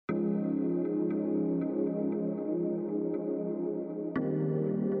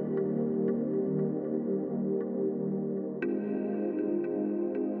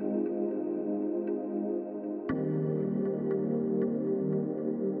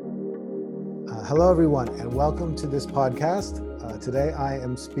Hello, everyone, and welcome to this podcast. Today, I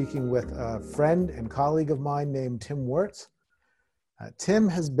am speaking with a friend and colleague of mine named Tim Wirtz. Tim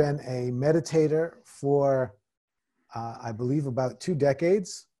has been a meditator for, I believe, about 2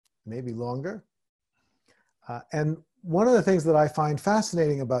 decades, maybe longer. And one of the things that I find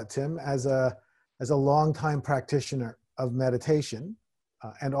fascinating about Tim as a longtime practitioner of meditation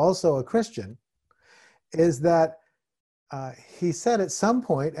and also a Christian is that he said at some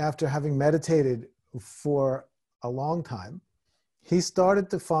point, after having meditated for a long time, he started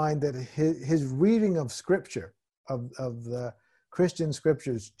to find that his reading of scripture, of the Christian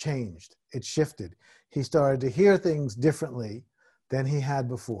scriptures, changed. It shifted. He started to hear things differently than he had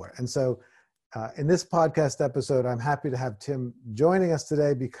before. And so in this podcast episode, I'm happy to have Tim joining us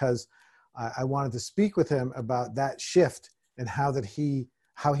today because I wanted to speak with him about that shift and how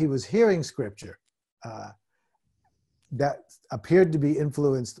he was hearing scripture that appeared to be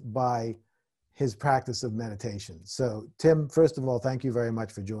influenced by his practice of meditation. So, Tim, first of all, thank you very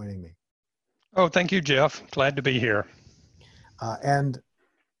much for joining me. Oh, thank you, Jeff. Glad to be here. And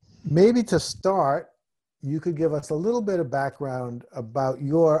maybe to start, you could give us a little bit of background about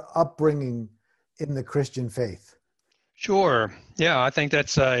your upbringing in the Christian faith. Sure. Yeah, I think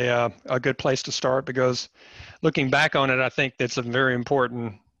that's a good place to start because looking back on it, I think that's a very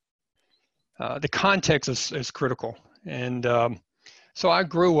important, the context is critical. And so I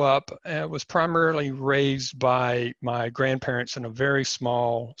grew up and was primarily raised by my grandparents in a very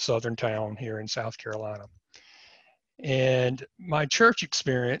small southern town here in South Carolina. And my church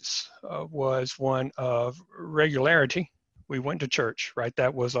experience was one of regularity. We went to church, right?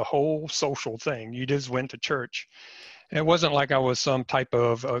 That was a whole social thing. You just went to church. And it wasn't like I was some type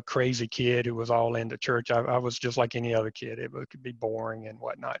of a crazy kid who was all into church. I was just like any other kid. It could be boring and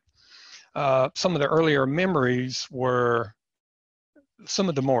whatnot. Some of the earlier memories were, some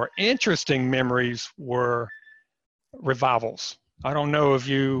of the more interesting memories were revivals. I don't know if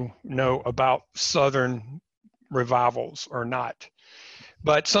you know about Southern revivals or not,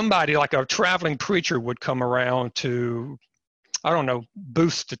 but somebody like a traveling preacher would come around to, I don't know,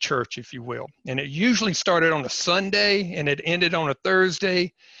 boost the church, if you will. And it usually started on a Sunday and it ended on a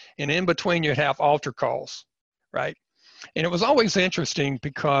Thursday. And in between you'd have altar calls, right? And it was always interesting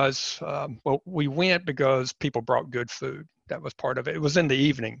because, we went because people brought good food. That was part of it. It was in the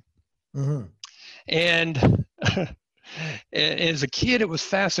evening. Mm-hmm. And as a kid, it was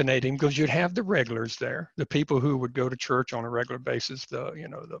fascinating because you'd have the regulars there, the people who would go to church on a regular basis,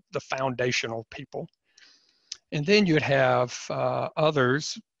 the foundational people. And then you'd have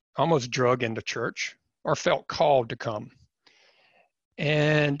others almost drug into church or felt called to come.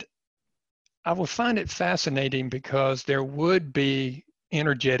 And I would find it fascinating because there would be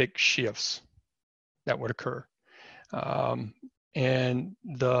energetic shifts that would occur. And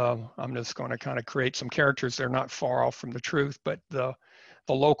I'm just going to kind of create some characters. They're not far off from the truth, but the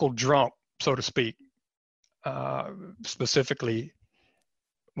local drunk, so to speak, specifically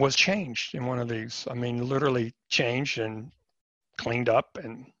was changed in one of these. I mean, literally changed and cleaned up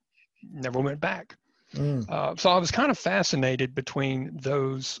and never went back. So I was kind of fascinated between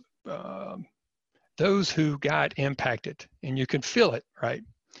those who got impacted, and you could feel it, right?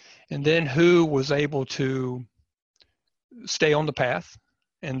 And then who was able to stay on the path,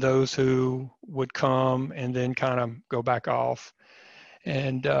 and those who would come and then kind of go back off.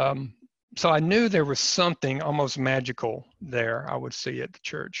 And so I knew there was something almost magical there I would see at the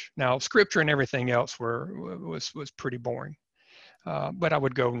church. Now, scripture and everything else was pretty boring, but I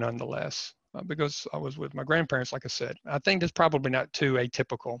would go nonetheless because I was with my grandparents, like I said. I think that's probably not too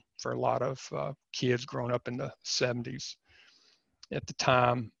atypical for a lot of kids growing up in the 70s at the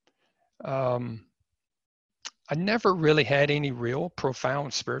time. I never really had any real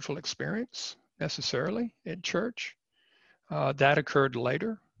profound spiritual experience necessarily at church. That occurred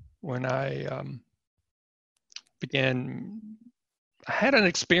later when I I had an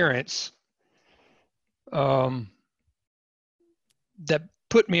experience that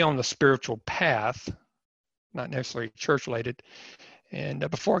put me on the spiritual path, not necessarily church related. And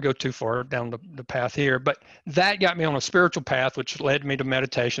before I go too far down the path here, but that got me on a spiritual path, which led me to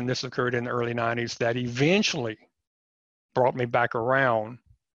meditation. This occurred in the early 90s, that eventually brought me back around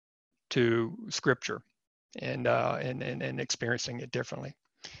to scripture and experiencing it differently.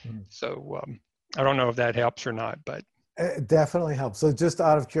 Mm. So I don't know if that helps or not, but. It definitely helps. So just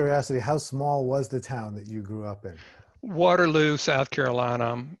out of curiosity, how small was the town that you grew up in? Waterloo, South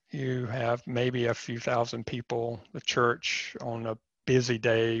Carolina. You have maybe a few thousand people. The church on a busy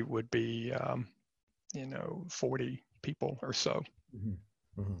day would be, 40 people or so.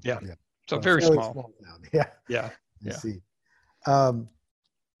 Mm-hmm. Mm-hmm. Yeah. So very small. Small town. Yeah. Yeah. I see.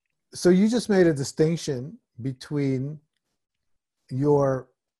 So you just made a distinction between your,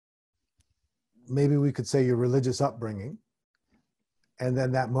 maybe we could say your religious upbringing, and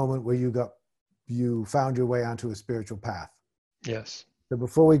then that moment where you found your way onto a spiritual path. Yes. So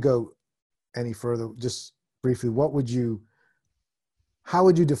before we go any further, just briefly, how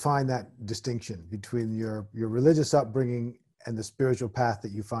would you define that distinction between your religious upbringing and the spiritual path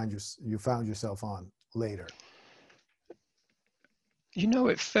that you found yourself on later? You know,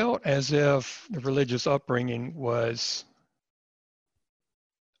 it felt as if the religious upbringing was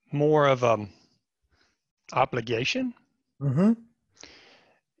more of a obligation Mm-hmm.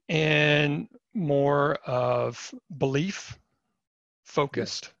 and more of belief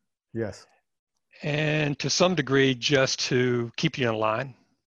focused, Yes. and to some degree just to keep you in line.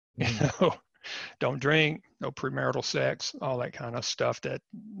 Mm-hmm. You know, don't drink, no premarital sex, all that kind of stuff that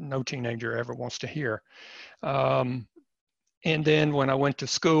no teenager ever wants to hear. And then when I went to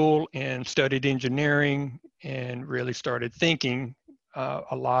school and studied engineering and really started thinking,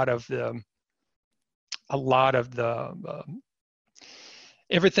 a lot of the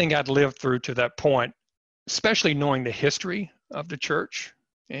everything I'd lived through to that point, especially knowing the history of the church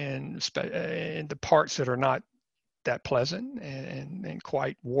and the parts that are not that pleasant and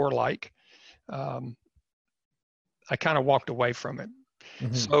quite warlike, I kind of walked away from it.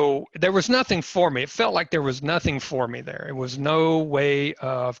 Mm-hmm. So there was nothing for me. It felt like there was nothing for me there. It was no way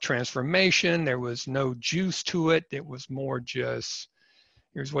of transformation. There was no juice to it. It was more just,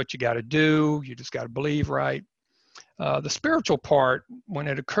 here's what you got to do. You just got to believe right. The spiritual part, when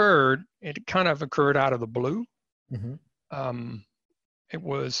it occurred, it kind of occurred out of the blue. Mm-hmm.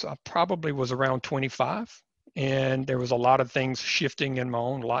 I probably was around 25, and there was a lot of things shifting in my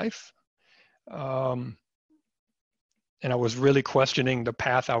own life. And I was really questioning the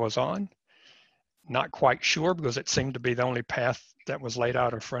path I was on. Not quite sure, because it seemed to be the only path that was laid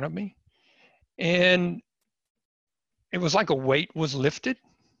out in front of me. And it was like a weight was lifted.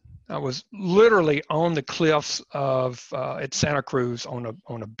 I was literally on the cliffs of at Santa Cruz on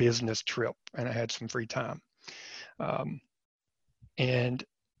a business trip, and I had some free time. And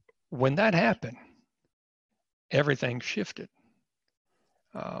when that happened, everything shifted.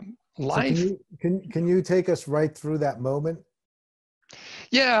 Life. So can you take us right through that moment?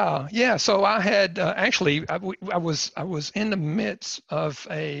 Yeah. So I had actually I was in the midst of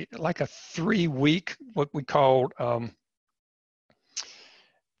a 3-week what we called.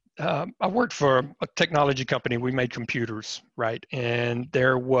 I worked for a technology company. We made computers, right? And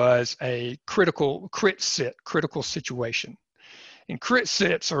there was a critical situation. And crit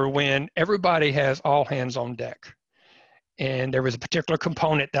sits are when everybody has all hands on deck. And there was a particular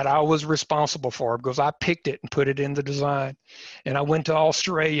component that I was responsible for because I picked it and put it in the design. And I went to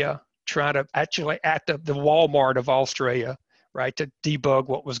Australia, trying to actually at the Walmart of Australia, right, to debug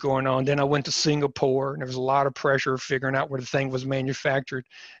what was going on. Then I went to Singapore, and there was a lot of pressure figuring out where the thing was manufactured.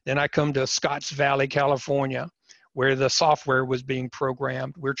 Then I come to Scotts Valley, California, where the software was being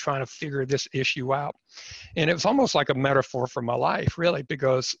programmed. We're trying to figure this issue out. And it was almost like a metaphor for my life, really,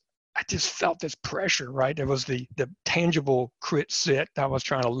 because I just felt this pressure, right? It was the tangible crit sit I was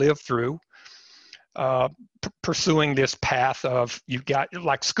trying to live through, pursuing this path of, you got,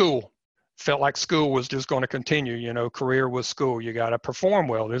 like school, felt like school was just going to continue, you know, career was school. You got to perform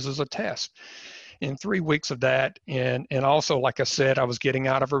well. This is a test. In 3 weeks of that, and also, like I said, I was getting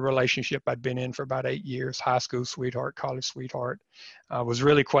out of a relationship I'd been in for about 8 years, high school sweetheart, college sweetheart. I was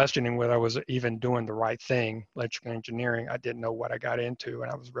really questioning whether I was even doing the right thing, electrical engineering. I didn't know what I got into,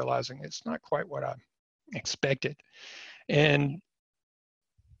 and I was realizing it's not quite what I expected. And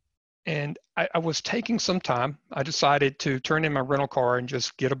I was taking some time. I decided to turn in my rental car and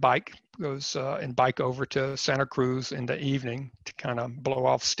just get a bike, and bike over to Santa Cruz in the evening to kind of blow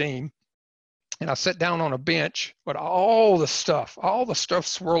off steam. And I sat down on a bench with all the stuff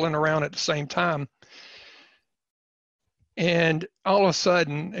swirling around at the same time. And all of a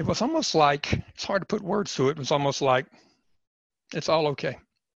sudden, it was almost like, it's hard to put words to it. It was almost like, it's all okay.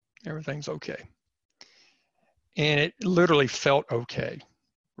 Everything's okay. And it literally felt okay,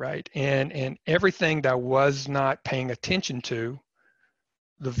 right? And everything that I was not paying attention to,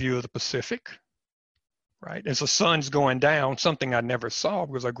 the view of the Pacific, right? As the sun's going down, something I never saw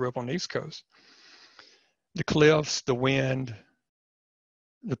because I grew up on the East Coast. The cliffs, the wind,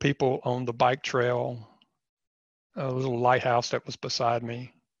 the people on the bike trail, a little lighthouse that was beside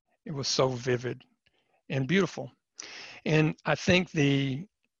me. It was so vivid and beautiful. And I think the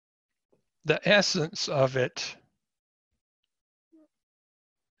essence of it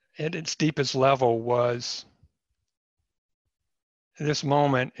at its deepest level was, this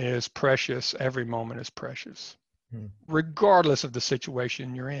moment is precious. Every moment is precious, regardless of the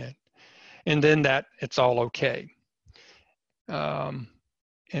situation you're in. and then that it's all okay.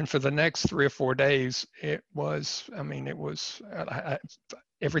 And for the next 3 or 4 days, it was, I mean, it was,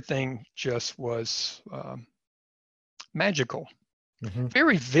 everything just was magical, Mm-hmm.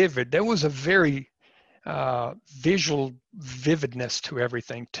 very vivid. There was a very visual vividness to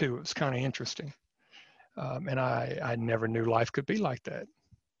everything too. It was kind of interesting. And I never knew life could be like that.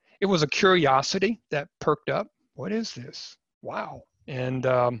 It was a curiosity that perked up. What is this? Wow. And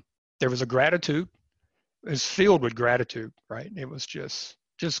there was a gratitude. It was filled with gratitude, right? It was just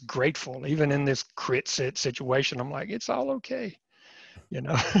grateful. Even in this crit situation, I'm like, it's all okay. You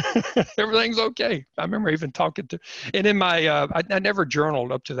know, everything's okay. I remember even talking to, and in my, I never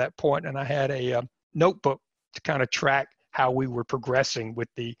journaled up to that point, and I had a notebook to kind of track how we were progressing with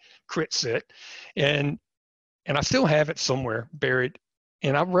the crit sit, and I still have it somewhere buried.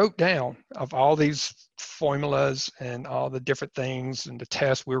 And I wrote down of all these formulas and all the different things and the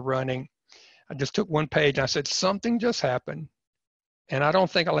tests we're running. I just took one page and I said, something just happened, and I don't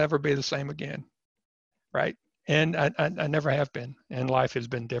think I'll ever be the same again, right? And I never have been, and life has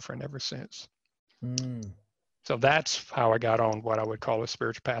been different ever since. Mm. So that's how I got on what I would call a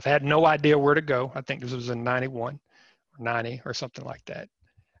spiritual path. I had no idea where to go. I think this was in 91 or 90 or something like that.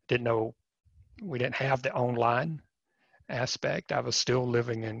 Didn't know, we didn't have the online aspect. I was still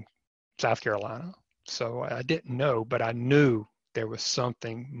living in South Carolina. So I didn't know, but I knew there was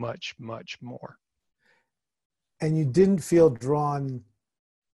something much, much more. And you didn't feel drawn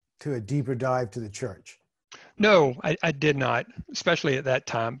to a deeper dive to the church? No, I did not, especially at that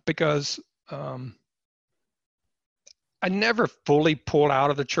time, because I never fully pulled out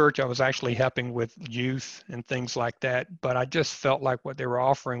of the church. I was actually helping with youth and things like that, but I just felt like what they were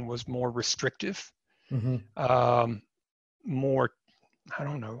offering was more restrictive, Mm-hmm. more, I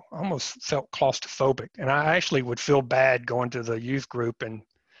don't know, almost felt claustrophobic. And I actually would feel bad going to the youth group and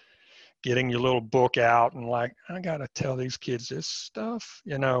getting your little book out and like, I got to tell these kids this stuff,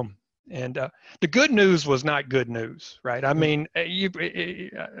 you know. And the good news was not good news, right? I mean,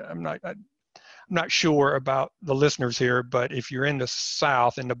 I'm not sure about the listeners here, but if you're in the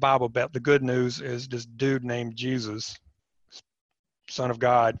South, in the Bible Belt, the good news is this dude named Jesus, Son of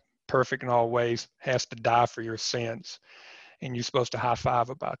God, perfect in all ways, has to die for your sins. And you're supposed to high five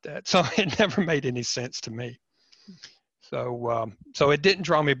about that. So it never made any sense to me. So it didn't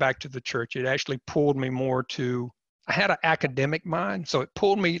draw me back to the church. It actually pulled me more to, I had an academic mind, so it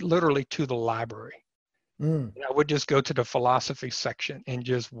pulled me literally to the library. Mm. And I would just go to the philosophy section and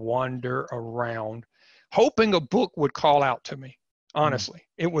just wander around, hoping a book would call out to me. Honestly,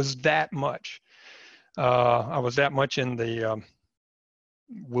 it was that much. I was that much in the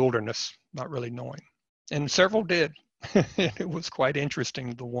wilderness, not really knowing. And several did. It was quite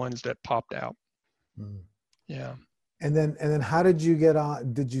interesting, the ones that popped out. Mm. Yeah. And then how did you get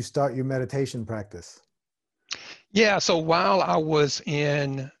on? Did you start your meditation practice? Yeah. So while I was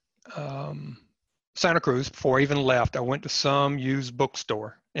in Santa Cruz, before I even left, I went to some used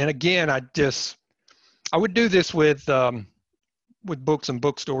bookstore. And again, I would do this with books and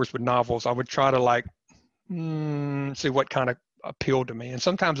bookstores, with novels. I would try to like see what kind of appealed to me. And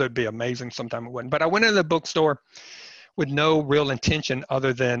sometimes it would be amazing, sometimes it wouldn't. But I went into the bookstore with no real intention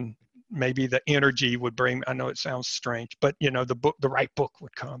other than maybe the energy would bring, I know it sounds strange, but you know, the right book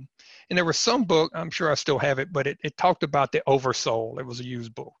would come. And there was some book, I'm sure I still have it, but it talked about the oversoul. It was a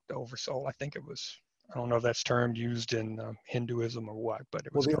used book, the oversoul. I think it was, I don't know if that's term used in Hinduism or what, but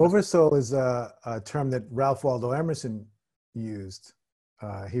it Well, was the kind of, oversoul is a term that Ralph Waldo Emerson used.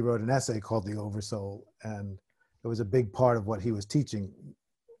 He wrote an essay called The Oversoul, and it was a big part of what he was teaching.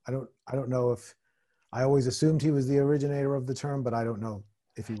 I don't know if, I always assumed he was the originator of the term, but I don't know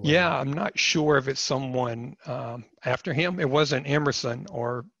if he was. yeah, I'm not sure if it's someone after him. It wasn't Emerson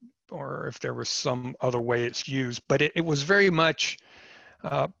or if there was some other way it's used, but it was very much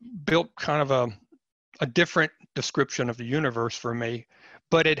built kind of a different description of the universe for me,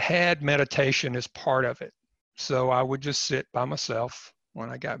 but it had meditation as part of it. So I would just sit by myself when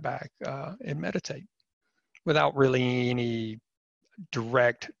I got back and meditate without really any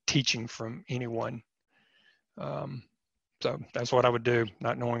direct teaching from anyone. So that's what I would do,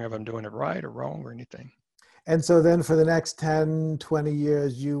 not knowing if I'm doing it right or wrong or anything. And so then for the next 10, 20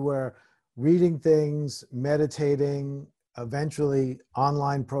 years, you were reading things, meditating, eventually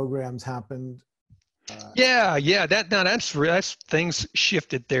online programs happened. Yeah. That's things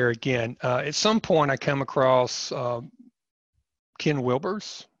shifted there again. At some point, I come across Ken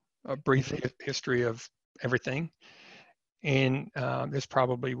Wilber's A Brief History of Everything, and this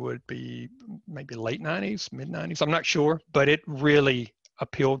probably would be maybe late 90s, mid 90s. I'm not sure, but it really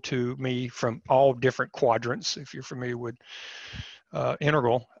appealed to me from all different quadrants. If you're familiar with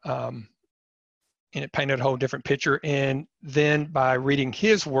Integral, and it painted a whole different picture. And then by reading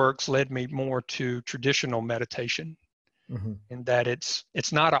his works led me more to traditional meditation, Mm-hmm. in that it's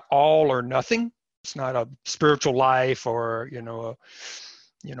not an all or nothing. It's not a spiritual life or, more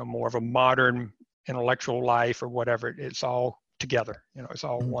of a modern intellectual life or whatever. It's all together, it's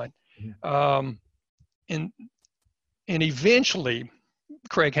all one. Mm-hmm. And eventually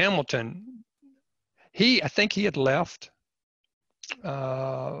Craig Hamilton, I think he had left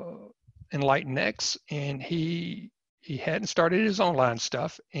Enlighten X, and he hadn't started his online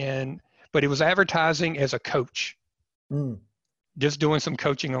stuff, but he was advertising as a coach, just doing some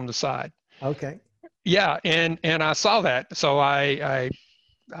coaching on the side. Okay. Yeah, and I saw that, so I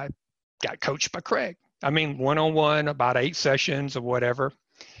got coached by Craig. I mean, one-on-one, about 8 sessions or whatever.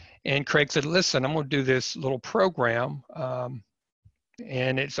 And Craig said, "Listen, I'm going to do this little program, and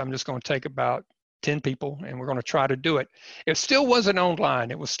I'm just going to take about 10 people, and we're going to try to do it." It still wasn't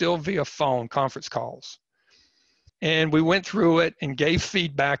online. It was still via phone conference calls. And we went through it and gave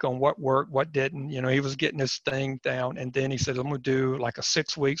feedback on what worked, what didn't. He was getting his thing down. And then he said, "I'm going to do like a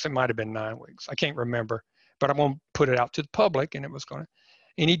 6 weeks." It might have been 9 weeks. I can't remember, but I'm going to put it out to the public. And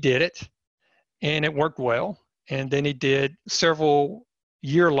and he did it, and it worked well. And then he did several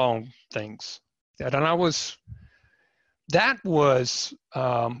year-long things. That was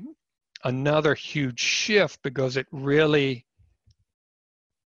another huge shift, because it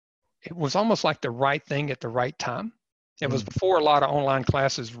was almost like the right thing at the right time. It was before a lot of online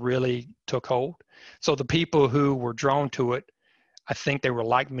classes really took hold. So the people who were drawn to it, I think they were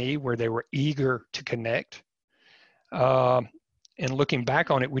like me, where they were eager to connect. And looking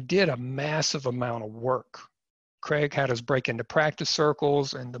back on it, we did a massive amount of work. Craig had us break into practice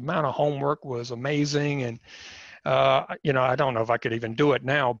circles, and the amount of homework was amazing. And I don't know if I could even do it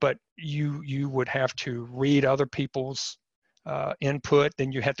now, but you would have to read other people's input,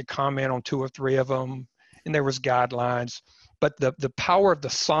 then you had to comment on 2 or 3 of them, and there was guidelines. But the power of the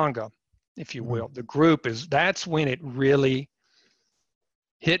Sangha, if you will, the group, that's when it really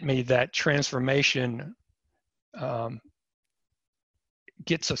hit me that transformation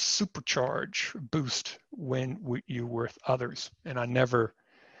gets a supercharge boost when you were with others. And I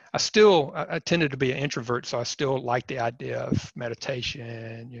tended to be an introvert, so I still like the idea of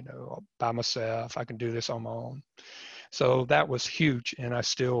meditation, by myself. I can do this on my own. So that was huge. And I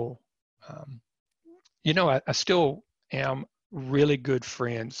still, I still am really good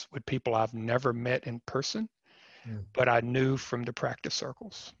friends with people I've never met in person, but I knew from the practice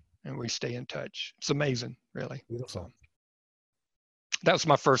circles, and we stay in touch. It's amazing, really. Beautiful. So that was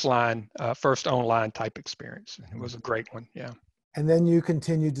my first online type experience. It was a great one. Yeah. And then you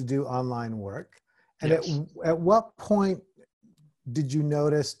continued to do online work. And yes. at what point did you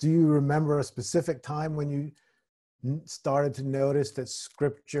notice, do you remember a specific time when you started to notice that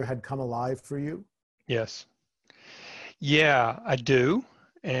scripture had come alive for you? Yes. Yeah, I do.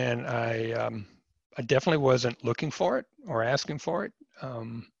 And I definitely wasn't looking for it or asking for it.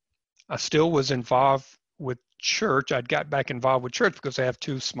 I still was involved with church. I'd got back involved with church because I have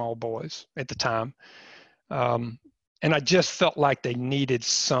 2 small boys at the time. And I just felt like they needed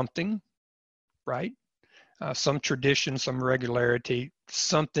something, right? Some tradition, some regularity,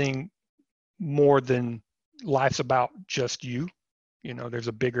 something more than life's about just you. There's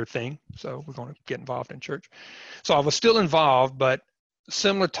a bigger thing. So we're going to get involved in church. So I was still involved, but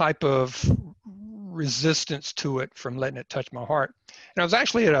similar type of resistance to it from letting it touch my heart. And I was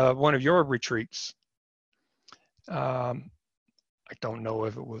actually at one of your retreats. I don't know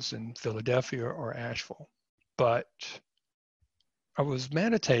if it was in Philadelphia or Asheville, but I was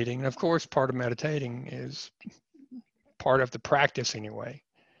meditating. And of course, part of meditating is part of the practice anyway.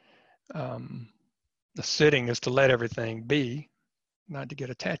 The sitting is to let everything be, not to get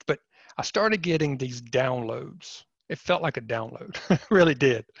attached. But I started getting these downloads. It felt like a download. It really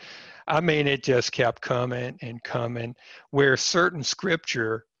did. I mean, it just kept coming and coming, where certain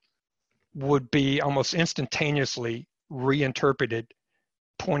scripture would be almost instantaneously reinterpreted,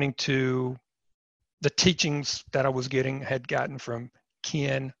 pointing to the teachings that I had gotten from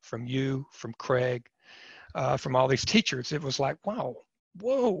Ken, from you, from Craig, from all these teachers. It was like, wow,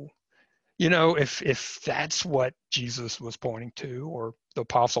 whoa. If that's what Jesus was pointing to, or the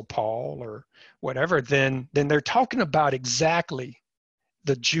Apostle Paul, or whatever, then they're talking about exactly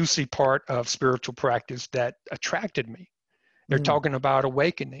the juicy part of spiritual practice that attracted me. They're talking about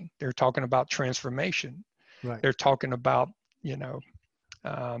awakening. They're talking about transformation. Right. They're talking about,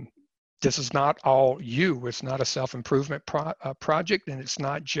 this is not all you. It's not a self-improvement project, and it's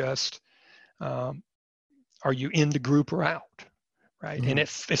not just, are you in the group or out, right? Mm-hmm. And it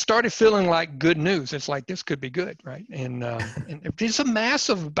started feeling like good news. It's like, this could be good, right? And it's a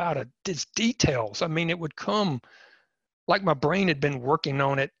massive about it. It's details. I mean, it would come like my brain had been working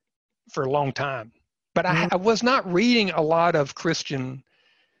on it for a long time. But I was not reading a lot of Christian.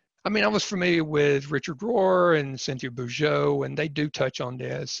 I mean, I was familiar with Richard Rohr and Cynthia Bourgeault, and they do touch on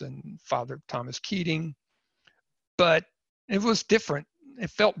this, and Father Thomas Keating. But it was different. It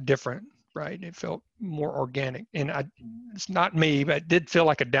felt different, right? It felt more organic. And it's not me, but it did feel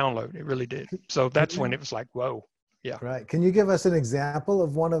like a download. It really did. So that's when it was like, whoa, yeah. Right. Can you give us an example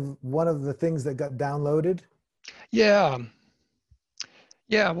of one of the things that got downloaded? Yeah.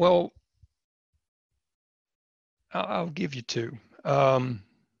 Yeah. Well, I'll give you two.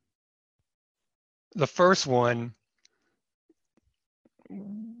 The first one,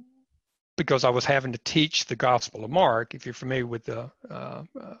 because I was having to teach the Gospel of Mark. If you're familiar with the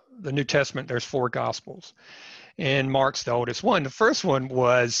New Testament, there's 4 Gospels, and Mark's the oldest one. The first one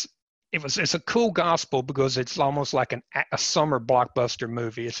was it's a cool gospel because it's almost like a summer blockbuster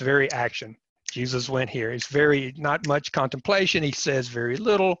movie. It's very action. Jesus went here. It's very not much contemplation. He says very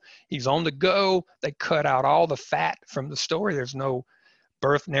little. He's on the go. They cut out all the fat from the story. There's no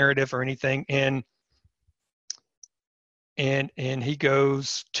birth narrative or anything, and he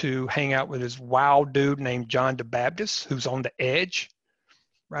goes to hang out with this wild dude named John the Baptist, who's on the edge,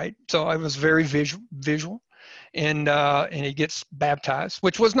 right? So I was very visual, and he gets baptized,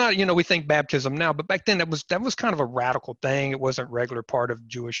 which was not, we think baptism now, but back then that was kind of a radical thing. It wasn't regular part of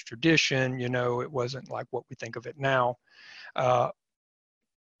Jewish tradition, it wasn't like what we think of it now. And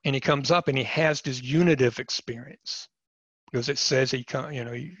he comes up and he has this unitive experience because it says he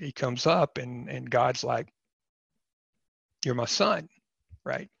comes up and God's like, you're my son,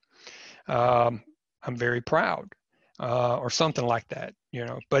 right? I'm very proud, or something like that,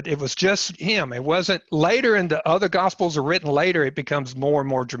 but it was just him. It wasn't later in the other gospels are written later. It becomes more and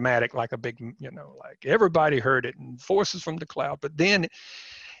more dramatic, like a big, like everybody heard it and forces from the cloud. But then,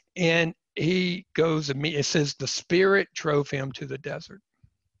 and he goes, it says the Spirit drove him to the desert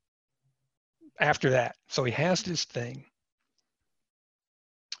after that. So he has this thing.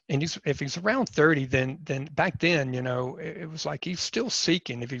 And if he's around 30, then back then, it was like he's still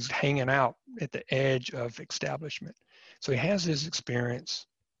seeking if he's hanging out at the edge of establishment. So he has this experience.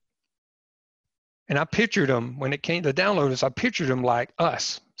 And I pictured him when it came to downloaders, I pictured him like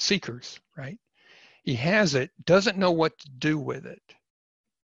us, seekers, right? He has it, doesn't know what to do with it.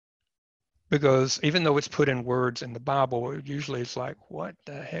 Because even though it's put in words in the Bible, usually it's like, what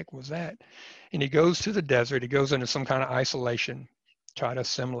the heck was that? And he goes to the desert, he goes into some kind of isolation, try to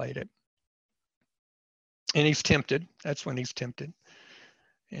assimilate it. And he's tempted. That's when he's tempted.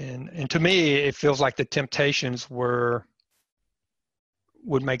 And to me, it feels like the temptations would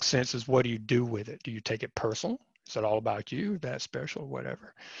make sense as what do you do with it? Do you take it personal? Is it all about you? That special?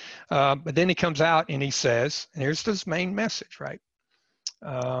 Whatever. But then he comes out and he says, and here's this main message, right?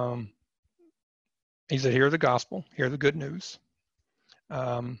 He said, hear the gospel, hear the good news.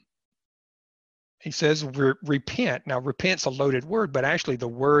 He says, repent. Now, repent's a loaded word, but actually the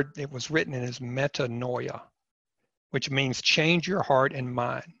word it was written in is metanoia, which means change your heart and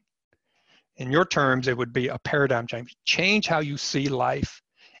mind. In your terms, it would be a paradigm change. Change how you see life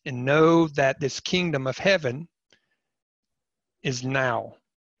and know that this kingdom of heaven is now,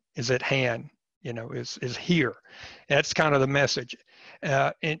 is at hand, is here. That's kind of the message.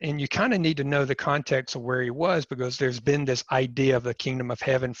 And you kind of need to know the context of where he was, because there's been this idea of the kingdom of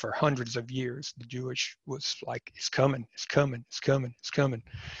heaven for hundreds of years. The Jewish was like, it's coming, it's coming, it's coming, it's coming.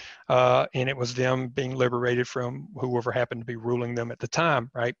 And it was them being liberated from whoever happened to be ruling them at the time,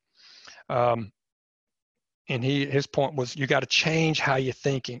 right? And his point was, you got to change how you're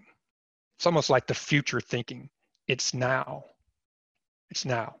thinking. It's almost like the future thinking. It's now. It's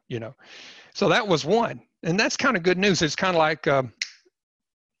now, So that was one. And that's kind of good news. It's kind of like,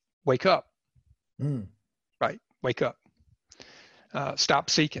 wake up, right? Wake up. Stop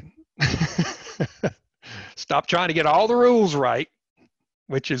seeking. Stop trying to get all the rules right,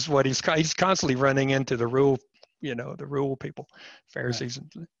 which is what he's constantly running into the rule, the rule people, Pharisees.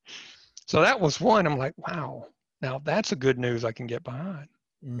 Right. So that was one. I'm like, wow, now that's a good news I can get behind.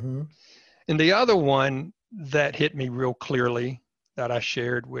 Mm-hmm. And the other one that hit me real clearly that I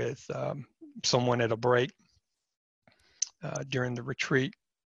shared with someone at a break during the retreat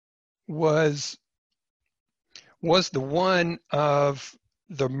was the one of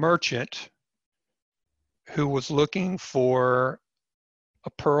the merchant who was looking for a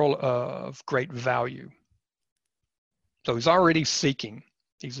pearl of great value. So he's already seeking,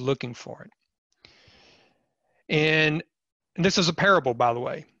 he's looking for it. And this is a parable, by the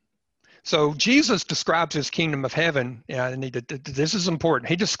way. So Jesus describes his kingdom of heaven, and this is important.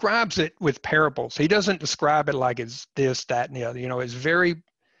 He describes it with parables. He doesn't describe it like it's this, that, and the other. It's very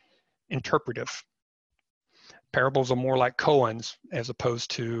interpretive. Parables are more like koans as opposed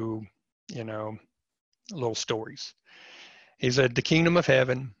to, little stories. He said the kingdom of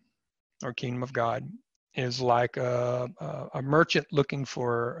heaven or kingdom of God is like a merchant looking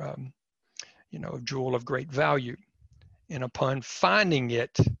for, a jewel of great value. And upon finding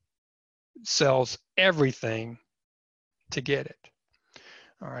it, sells everything to get it.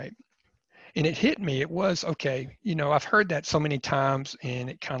 All right. And it hit me. It was, okay, I've heard that so many times, and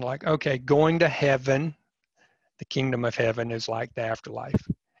it kind of like, okay, going to heaven, the kingdom of heaven is like the afterlife.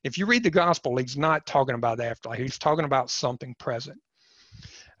 If you read the gospel, he's not talking about the afterlife. He's talking about something present.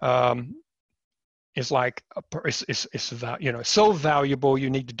 It's like, it's so valuable. You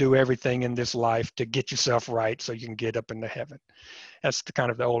need to do everything in this life to get yourself right so you can get up into heaven. That's the kind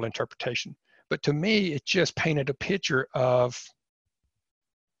of the old interpretation. But to me, it just painted a picture of,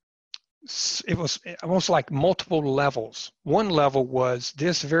 it was almost like multiple levels. One level was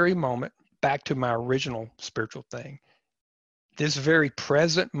this very moment, back to my original spiritual thing. This very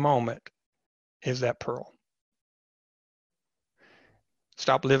present moment is that pearl.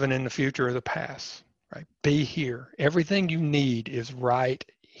 Stop living in the future or the past, right? Be here. Everything you need is right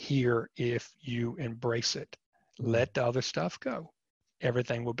here if you embrace it. Let the other stuff go.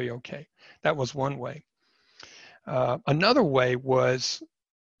 Everything will be okay. That was one way. Another way was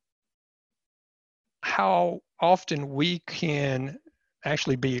how often we can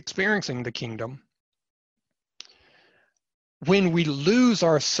actually be experiencing the kingdom when we lose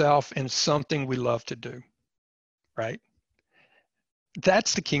ourselves in something we love to do, right?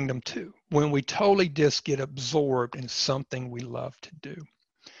 That's the kingdom too, when we totally just get absorbed in something we love to do.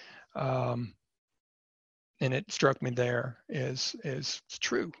 And it struck me there is it's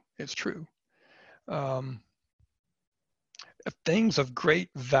true. It's true. Things of great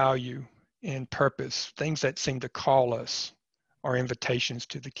value and purpose, things that seem to call us, are invitations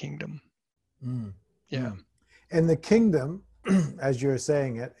to the kingdom. Yeah. And the kingdom, as you're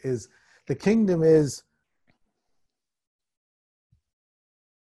saying it, is the kingdom is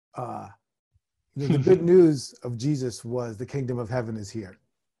the good news of Jesus was the kingdom of heaven is here,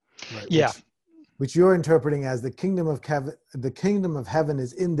 right? Yeah. Which you're interpreting as the kingdom of heaven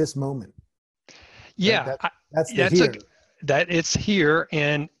is in this moment. Yeah, right? That's here. That it's here,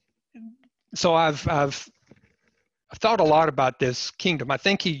 and so I've thought a lot about this kingdom. I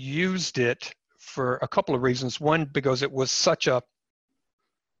think he used it for a couple of reasons. One, because it was such a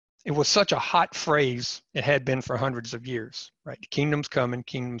hot phrase. It had been for hundreds of years, right? Kingdom's coming,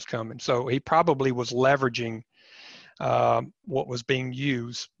 kingdom's coming. So he probably was leveraging what was being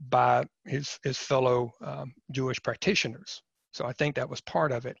used by his fellow Jewish practitioners. So I think that was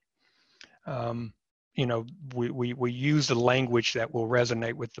part of it. We use the language that will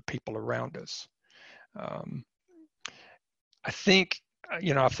resonate with the people around us. I think,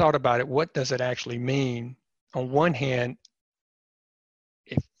 I've thought about it. What does it actually mean? On one hand,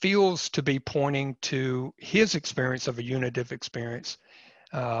 it feels to be pointing to his experience of a unitive experience,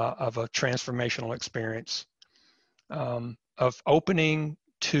 of a transformational experience, of opening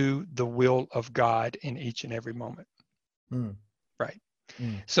to the will of God in each and every moment. Right.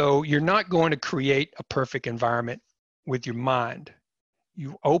 So you're not going to create a perfect environment with your mind.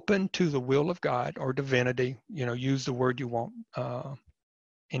 You open to the will of God or divinity, use the word you want,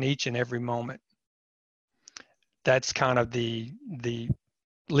 in each and every moment. That's kind of the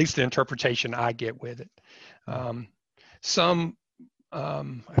at least the interpretation I get with it. I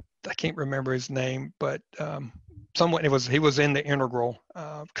can't remember his name, but he was in the integral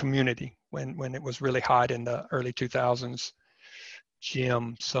community when it was really hot in the early 2000s.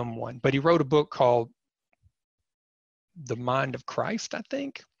 But he wrote a book called The Mind of Christ, I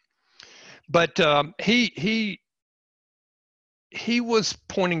think. But he was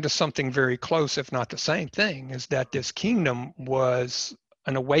pointing to something very close, if not the same thing, is that this kingdom was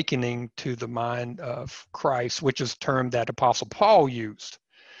an awakening to the mind of Christ, which is a term that Apostle Paul used,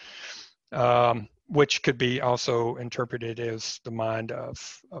 which could be also interpreted as the mind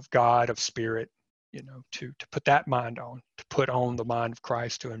of God, of spirit, to put that mind on, to put on the mind of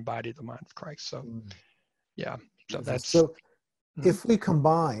Christ, to embody the mind of Christ. So, yeah. So that's. So if we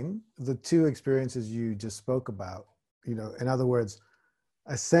combine the two experiences you just spoke about, in other words,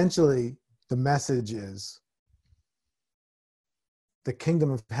 essentially the message is the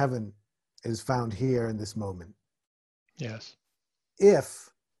kingdom of heaven is found here in this moment. Yes.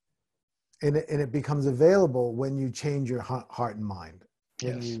 And it becomes available when you change your heart and mind.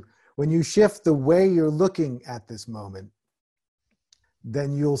 Yes. When you shift the way you're looking at this moment,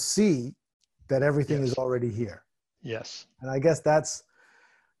 then you'll see that everything is Yes. already here. Yes. And I guess that's,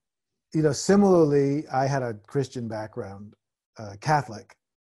 similarly, I had a Christian background, Catholic,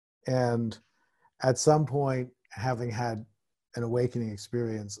 and at some point, having had an awakening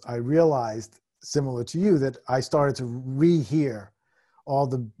experience, I realized, similar to you, that I started to rehear all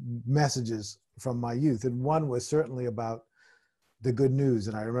the messages from my youth. And one was certainly about the good news.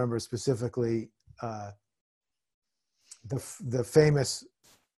 And I remember specifically the famous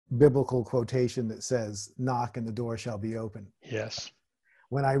biblical quotation that says, "Knock and the door shall be open." Yes.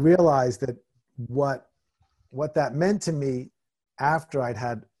 When I realized that what that meant to me after I'd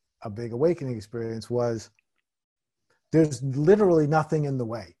had a big awakening experience was, there's literally nothing in the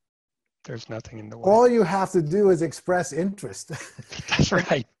way. There's nothing in the way. All you have to do is express interest That's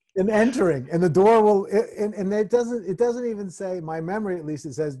right. in entering, and the door will, and it doesn't even say, my memory at least,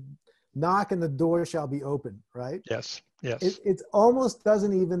 it says, "Knock and the door shall be open," right? Yes. Yes. It almost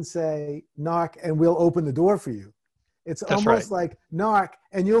doesn't even say, "Knock and we'll open the door for you." It's That's almost right. like, "Knock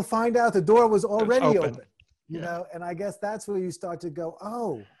and you'll find out the door was It's already open. open." Yeah. And I guess that's where you start to go,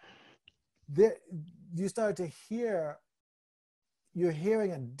 oh, there, you start to hear, you're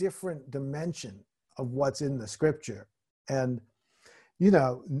hearing a different dimension of what's in the scripture. And,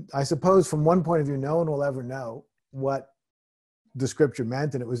 I suppose from one point of view, no one will ever know what the scripture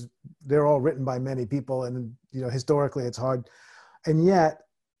meant. And they're all written by many people. And, historically it's hard. And yet,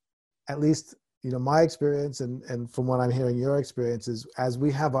 at least, my experience and from what I'm hearing your experience is, as we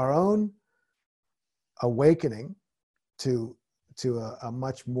have our own awakening to a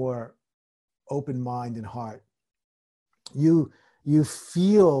much more open mind and heart, you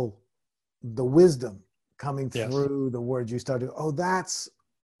feel the wisdom coming Yes. through the words. You start to, oh, that's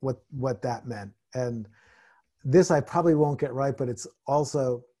what that meant. And this I probably won't get right, but it's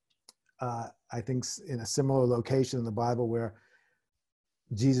also I think in a similar location in the Bible where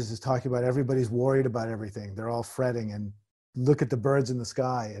Jesus is talking about everybody's worried about everything. They're all fretting, and look at the birds in the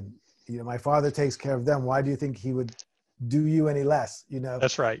sky, and my Father takes care of them. Why do you think he would do you any less?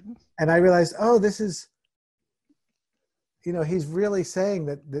 That's right. And I realized, oh, this is, he's really saying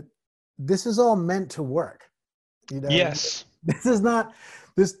that this is all meant to work. Yes. This is not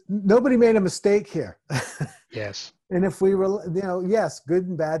this. Nobody made a mistake here. Yes. And if we were, yes, good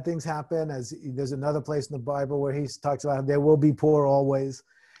and bad things happen. As there's another place in the Bible where he talks about there will be poor always.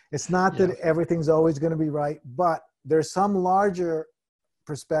 It's not Yeah. that everything's always going to be right, but there's some larger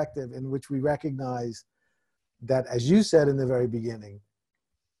perspective in which we recognize that, as you said in the very beginning,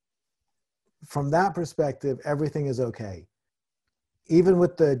 from that perspective, everything is okay. Even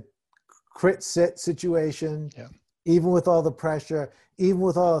with the crit sit situation, Yeah. even with all the pressure, even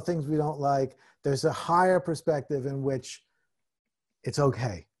with all the things we don't like, there's a higher perspective in which it's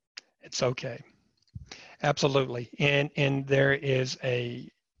okay. It's okay. Absolutely. And there is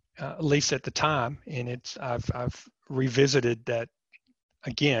at least at the time, and I've revisited that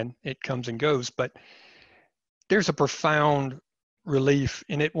again. It comes and goes, but there's a profound relief.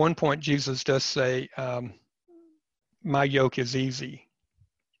 And at one point, Jesus does say, "My yoke is easy.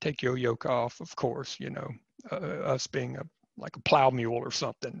 Take your yoke off." Of course, us being like a plow mule or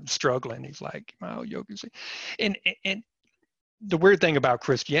something, struggling. He's like, "My yoke is easy." And the weird thing about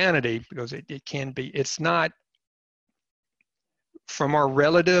Christianity, because it can be, it's not, from our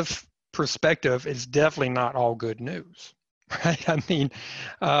relative perspective, it's definitely not all good news, right? I mean,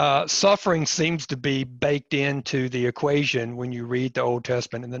 suffering seems to be baked into the equation when you read the Old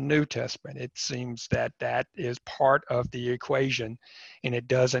Testament and the New Testament. It seems that is part of the equation, and it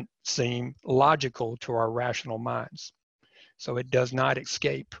doesn't seem logical to our rational minds. So it does not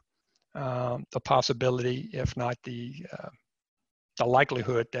escape the possibility, if not the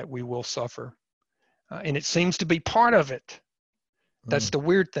likelihood, that we will suffer. And it seems to be part of it. That's the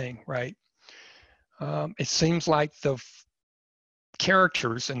weird thing, right? It seems like the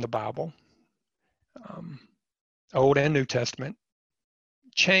characters in the Bible, Old and New Testament,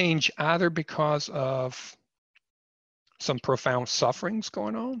 change either because of some profound sufferings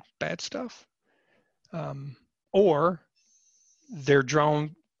going on, bad stuff, or they're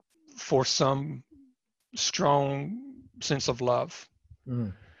drawn for some strong sense of love.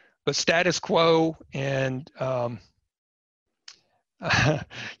 Mm. But status quo and the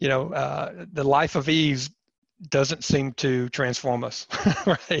life of ease doesn't seem to transform us,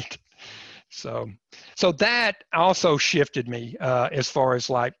 right? So that also shifted me as far as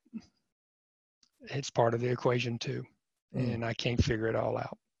like, it's part of the equation too, and I can't figure it all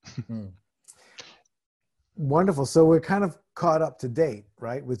out. Wonderful. So we're kind of caught up to date,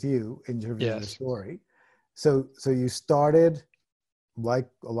 right, with you in terms of your Yes. story. So you started, like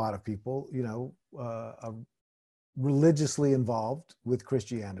a lot of people, religiously involved with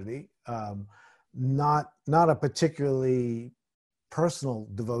Christianity, not a particularly personal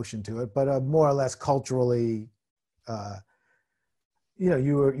devotion to it, but a more or less culturally,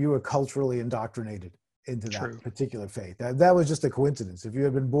 you were culturally indoctrinated into that True. particular faith. That was just a coincidence. If you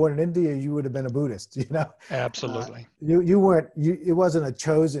had been born in India, you would have been a Buddhist. Absolutely. You weren't. It wasn't a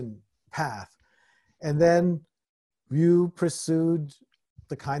chosen path. And then you pursued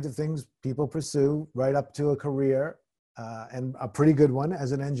the kinds of things people pursue right up to a career, and a pretty good one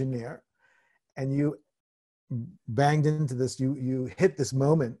as an engineer. And you banged into this. You hit this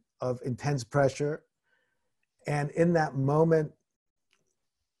moment of intense pressure, and in that moment,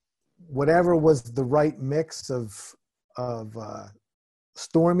 whatever was the right mix of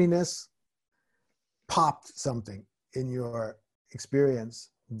storminess popped something in your experience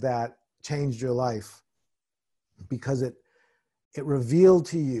that changed your life, because it revealed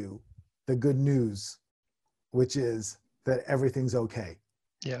to you the good news, which is that everything's okay.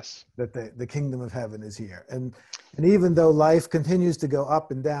 Yes. That the kingdom of heaven is here. And even though life continues to go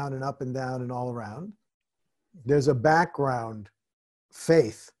up and down and up and down and all around, there's a background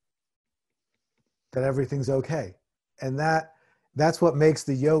faith that everything's okay. And that's what makes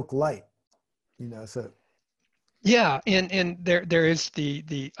the yoke light, so. Yeah, and there is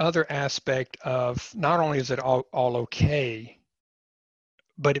the other aspect of not only is it all okay,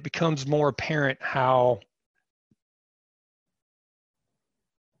 but it becomes more apparent how,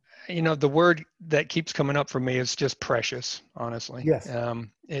 the word that keeps coming up for me is just precious, honestly. Yes.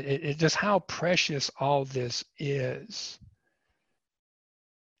 It just how precious all this is.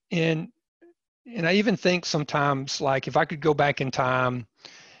 And I even think sometimes, like, if I could go back in time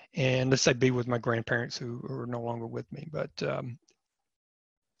and let's say be with my grandparents who are no longer with me, but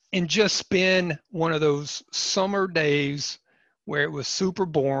and just spend one of those summer days where it was super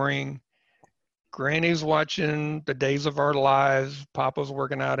boring. Granny's watching The Days of Our Lives, Papa's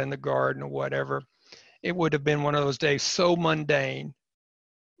working out in the garden or whatever. It would have been one of those days so mundane,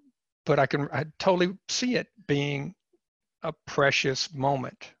 but I totally see it being a precious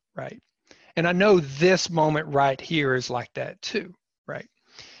moment, right? And I know this moment right here is like that too, right?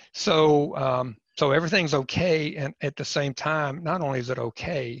 So everything's okay, and at the same time, not only is it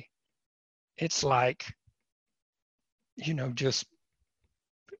okay, it's like, just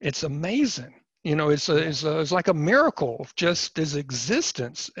it's amazing. It's like a miracle. Just as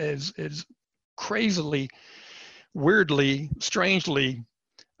existence is crazily, weirdly, strangely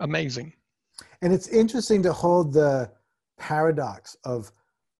amazing. And it's interesting to hold the paradox of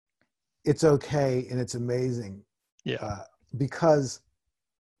it's okay and it's amazing. Yeah. Because,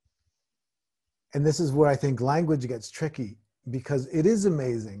 and this is where I think language gets tricky, because it is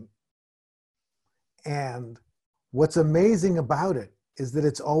amazing. And what's amazing about it is that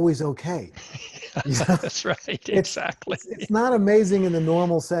it's always okay. That's right. Exactly. It's not amazing in the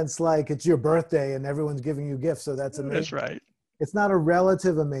normal sense, like it's your birthday and everyone's giving you gifts, so that's amazing. That's right. It's not a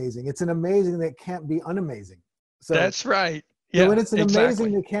relative amazing. It's an amazing that can't be unamazing. So that's right. Yeah. When it's an exactly.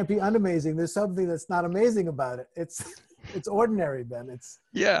 amazing that can't be unamazing, there's something that's not amazing about it. It's ordinary, Ben.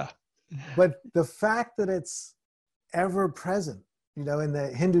 Yeah. But the fact that it's ever present, in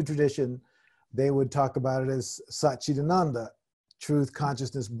the Hindu tradition, they would talk about it as Satchidananda, truth,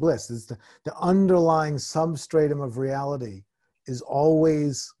 consciousness, bliss. It's the underlying substratum of reality is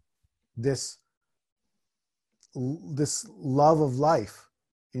always this love of life,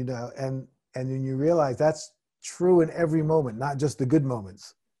 and then you realize that's true in every moment, not just the good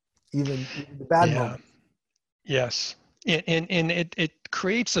moments, even the bad moments. Yes. And it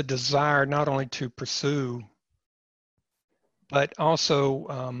creates a desire not only to pursue, but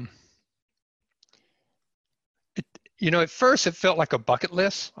also, at first it felt like a bucket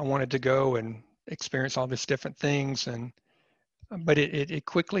list. I wanted to go and experience all these different things, but it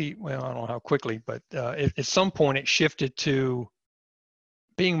quickly, well, I don't know how quickly, but at some point it shifted to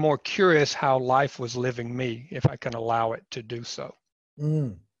being more curious how life was living me, if I can allow it to do so.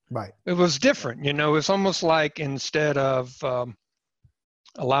 Right. It was different, it's almost like instead of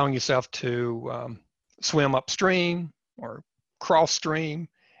allowing yourself to swim upstream or cross stream,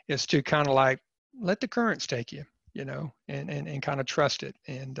 is to kind of like let the currents take you, and kind of trust it.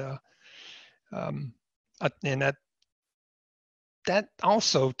 And that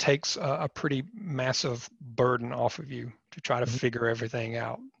also takes a pretty massive burden off of you to try to figure everything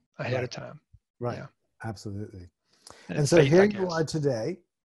out ahead of time. Right. Yeah. Absolutely. And so faith, here you are today.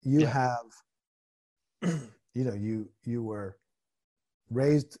 You Yeah. have, you were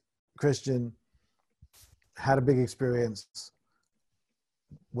raised Christian, had a big experience,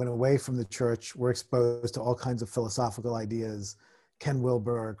 went away from the church, were exposed to all kinds of philosophical ideas, Ken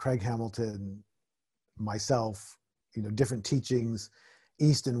Wilber, Craig Hamilton, myself, different teachings,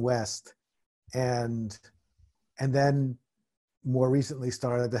 East and West, and then more recently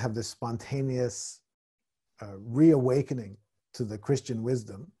started to have this spontaneous reawakening to the Christian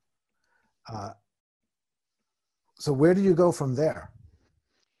wisdom. So where do you go from there?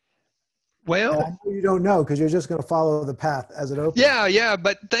 Well, and I know you don't know because you're just going to follow the path as it opens. yeah,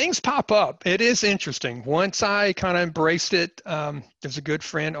 but things pop up. It is interesting. Once I kind of embraced it, there's a good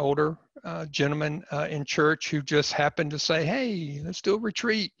friend, older gentleman in church who just happened to say, "Hey, let's do a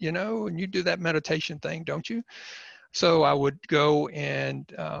retreat, and you do that meditation thing, don't you?" So I would go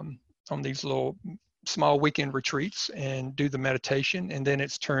and on these little small weekend retreats and do the meditation, and then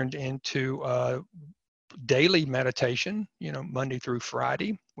it's turned into daily meditation, Monday through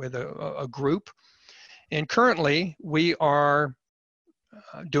Friday with a group. And currently we are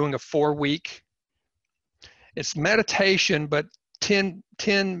doing a 4-week, it's meditation, but 10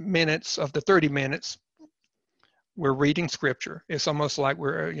 minutes of the 30 minutes, we're reading scripture. It's almost like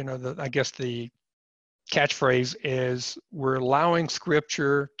we're, I guess the catchphrase is we're allowing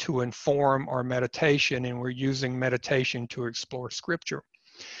scripture to inform our meditation, and we're using meditation to explore scripture.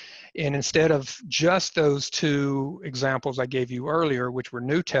 And instead of just those 2 examples I gave you earlier, which were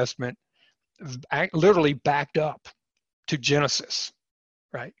New Testament, literally backed up to Genesis,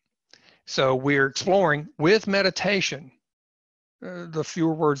 right? So we're exploring with meditation, the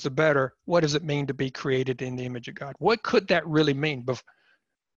fewer words, the better. What does it mean to be created in the image of God? What could that really mean?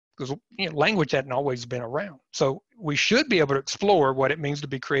 Because language hadn't always been around. So we should be able to explore what it means to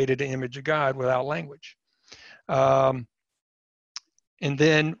be created in the image of God without language. And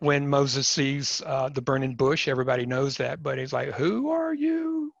then when Moses sees the burning bush, everybody knows that, but he's like, "Who are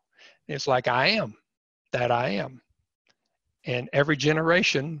you?" It's like, "I am that I am." And every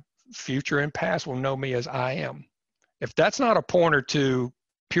generation, future and past, will know me as I am. If that's not a pointer to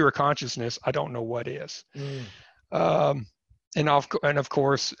pure consciousness, I don't know what is. And of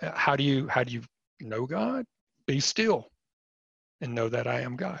course, how do you know God? Be still and know that I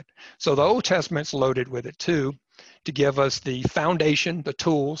am God. So the Old Testament's loaded with it too, to give us the foundation, the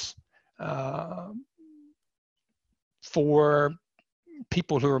tools for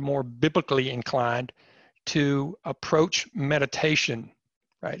people who are more biblically inclined to approach meditation,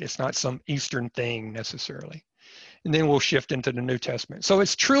 right? It's not some Eastern thing necessarily. And then we'll shift into the New Testament. So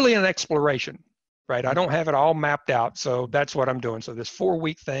it's truly an exploration, right? I don't have it all mapped out, so that's what I'm doing. So this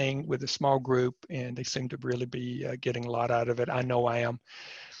 4-week thing with a small group, and they seem to really be getting a lot out of it. I know I am.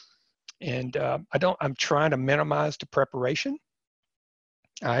 And I'm trying to minimize the preparation.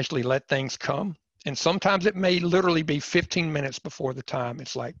 I actually let things come. And sometimes it may literally be 15 minutes before the time.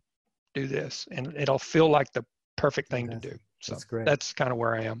 It's like, do this, and it'll feel like the perfect thing to do. So that's great. That's kind of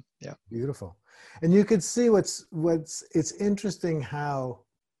where I am. Yeah. Beautiful. And you could see it's interesting how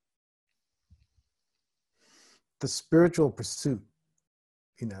the spiritual pursuit,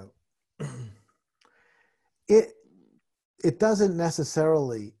 it doesn't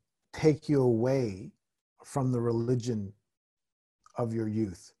necessarily take you away from the religion of your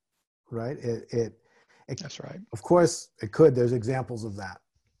youth, right? That's right. Of course, it could. There's examples of that,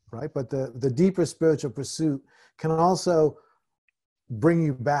 right? But the deeper spiritual pursuit can also bring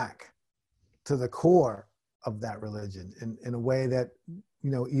you back to the core of that religion in a way that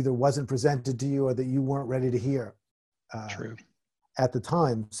either wasn't presented to you or that you weren't ready to hear True. at the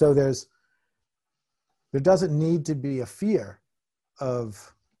time. So there doesn't need to be a fear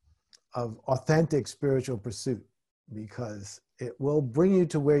of authentic spiritual pursuit, because it will bring you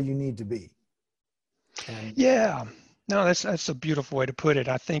to where you need to be. And yeah, no, that's a beautiful way to put it.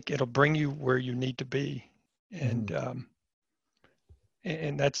 I think it'll bring you where you need to be, and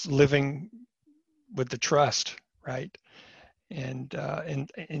and that's living with the trust, right? And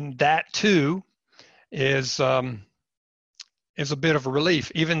that too is a bit of a relief,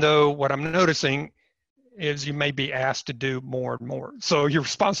 even though what I'm noticing is you may be asked to do more and more. So your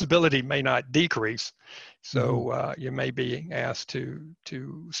responsibility may not decrease. So you may be asked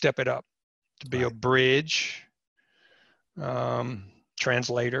to step it up, to be a bridge,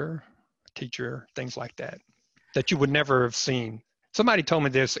 translator, teacher, things like that you would never have seen. Somebody told me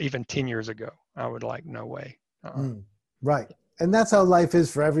this even 10 years ago. I would like, no way. Right. And that's how life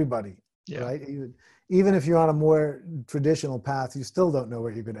is for everybody, Yeah. right? Even if you're on a more traditional path, you still don't know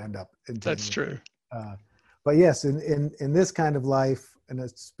where you're going to end up in 10 That's years. true. But yes, in this kind of life, in a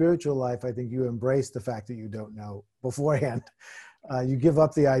spiritual life, I think you embrace the fact that you don't know beforehand. You give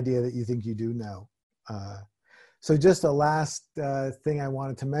up the idea that you think you do know. So just a last thing I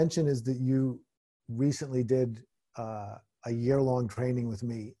wanted to mention is that you recently did a year-long training with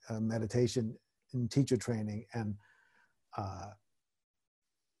me, meditation and teacher training. And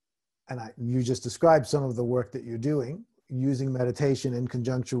you just described some of the work that you're doing using meditation in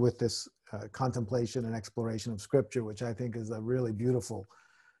conjunction with this contemplation and exploration of Scripture, which I think is a really beautiful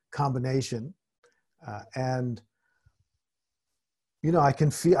combination. And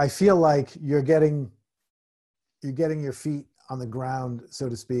I feel like you're getting your feet on the ground, so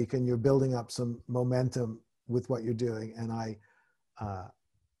to speak, and you're building up some momentum with what you're doing. And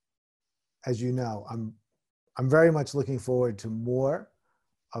as you know, I'm very much looking forward to more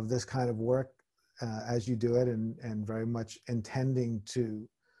of this kind of work as you do it, and very much intending to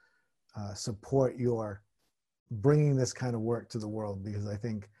support your bringing this kind of work to the world, because I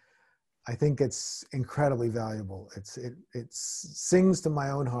think it's incredibly valuable. It sings to my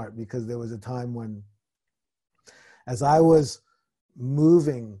own heart, because there was a time when, as I was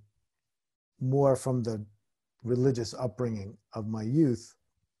moving more from the religious upbringing of my youth,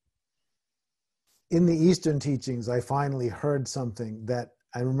 in the Eastern teachings, I finally heard something that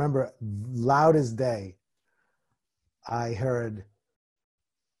I remember loud as day. I heard,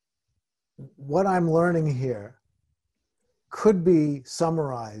 what I'm learning here could be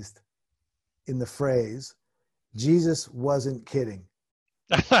summarized in the phrase, Jesus wasn't kidding.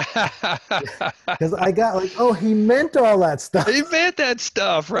 Because I got like, oh, he meant all that stuff. He meant that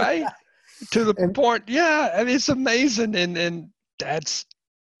stuff, right? To the point, yeah. I mean, it's amazing, and that's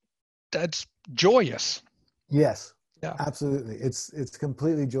joyous. Yes, yeah, absolutely. It's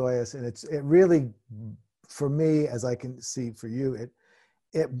completely joyous, and it really, for me, as I can see for you,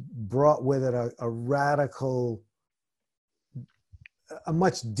 it brought with it a radical, a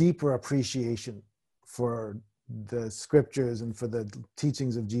much deeper appreciation for the Scriptures and for the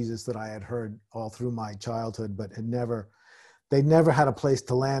teachings of Jesus that I had heard all through my childhood, but they never had a place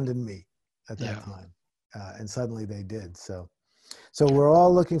to land in me at that time. And suddenly they did. So we're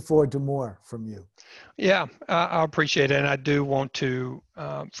all looking forward to more from you. Yeah, I appreciate it. And I do want to,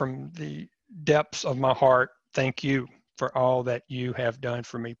 from the depths of my heart, thank you for all that you have done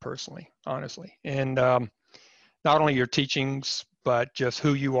for me personally, honestly. And not only your teachings, but just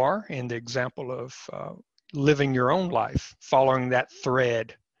who you are and the example of living your own life, following that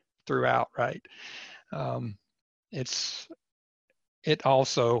thread throughout, right? It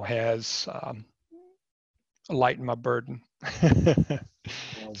also has lightened my burden.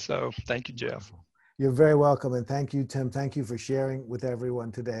 So thank you, Jeff. You're very welcome. And thank you, Tim. Thank you for sharing with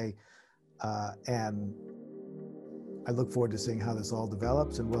everyone today. And I look forward to seeing how this all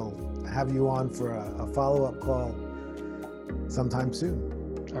develops, and we'll have you on for a follow-up call sometime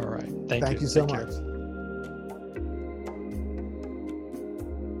soon. All right. Thank you so Take much. Care.